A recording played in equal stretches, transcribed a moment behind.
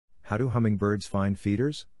How do hummingbirds find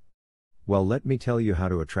feeders? Well, let me tell you how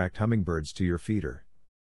to attract hummingbirds to your feeder.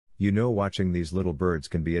 You know, watching these little birds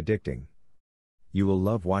can be addicting. You will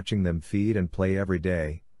love watching them feed and play every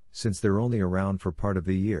day, since they're only around for part of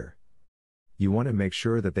the year. You want to make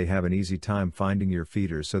sure that they have an easy time finding your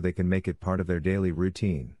feeders so they can make it part of their daily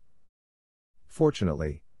routine.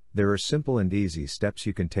 Fortunately, there are simple and easy steps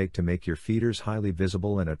you can take to make your feeders highly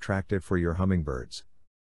visible and attractive for your hummingbirds.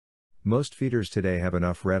 Most feeders today have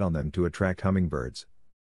enough red on them to attract hummingbirds.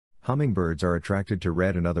 Hummingbirds are attracted to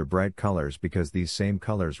red and other bright colors because these same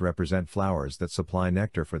colors represent flowers that supply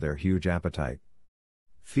nectar for their huge appetite.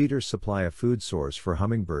 Feeders supply a food source for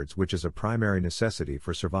hummingbirds, which is a primary necessity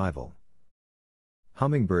for survival.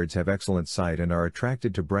 Hummingbirds have excellent sight and are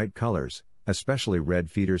attracted to bright colors, especially red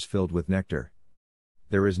feeders filled with nectar.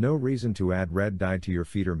 There is no reason to add red dye to your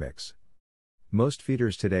feeder mix. Most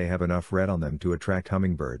feeders today have enough red on them to attract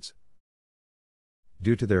hummingbirds.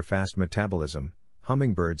 Due to their fast metabolism,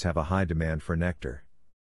 hummingbirds have a high demand for nectar.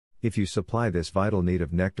 If you supply this vital need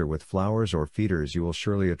of nectar with flowers or feeders, you will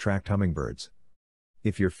surely attract hummingbirds.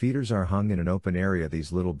 If your feeders are hung in an open area,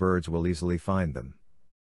 these little birds will easily find them.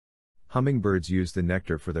 Hummingbirds use the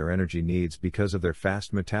nectar for their energy needs because of their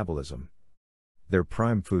fast metabolism. Their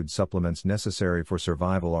prime food supplements necessary for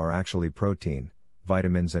survival are actually protein,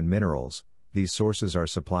 vitamins and minerals. These sources are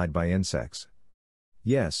supplied by insects.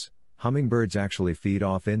 Yes, hummingbirds actually feed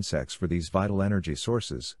off insects for these vital energy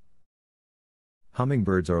sources.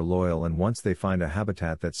 Hummingbirds are loyal, and once they find a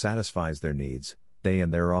habitat that satisfies their needs, they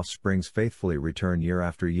and their offsprings faithfully return year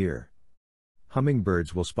after year.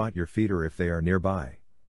 Hummingbirds will spot your feeder if they are nearby.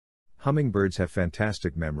 Hummingbirds have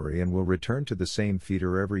fantastic memory and will return to the same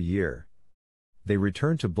feeder every year. They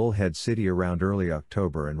return to Bullhead City around early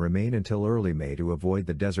October and remain until early May to avoid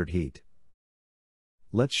the desert heat.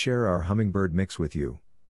 Let's share our hummingbird mix with you.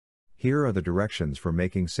 Here are the directions for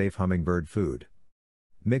making safe hummingbird food.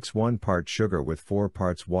 Mix 1 part sugar with 4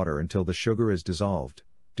 parts water until the sugar is dissolved.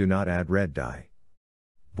 Do not add red dye.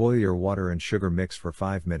 Boil your water and sugar mix for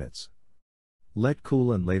 5 minutes. Let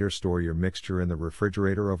cool and later store your mixture in the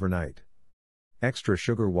refrigerator overnight. Extra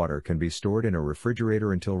sugar water can be stored in a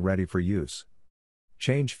refrigerator until ready for use.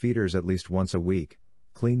 Change feeders at least once a week.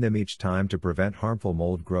 Clean them each time to prevent harmful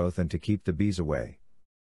mold growth and to keep the bees away.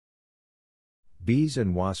 Bees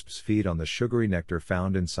and wasps feed on the sugary nectar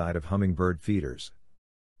found inside of hummingbird feeders.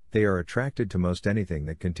 They are attracted to most anything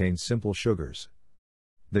that contains simple sugars.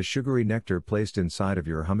 The sugary nectar placed inside of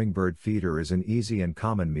your hummingbird feeder is an easy and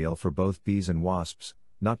common meal for both bees and wasps,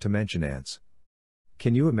 not to mention ants.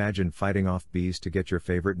 Can you imagine fighting off bees to get your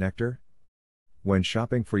favorite nectar? When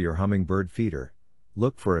shopping for your hummingbird feeder,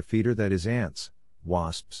 look for a feeder that is ants,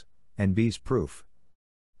 wasps, and bees proof.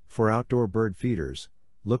 For outdoor bird feeders,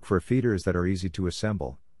 look for feeders that are easy to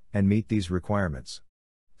assemble and meet these requirements.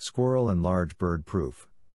 Squirrel and large bird proof.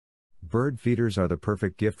 Bird feeders are the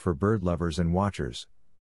perfect gift for bird lovers and watchers.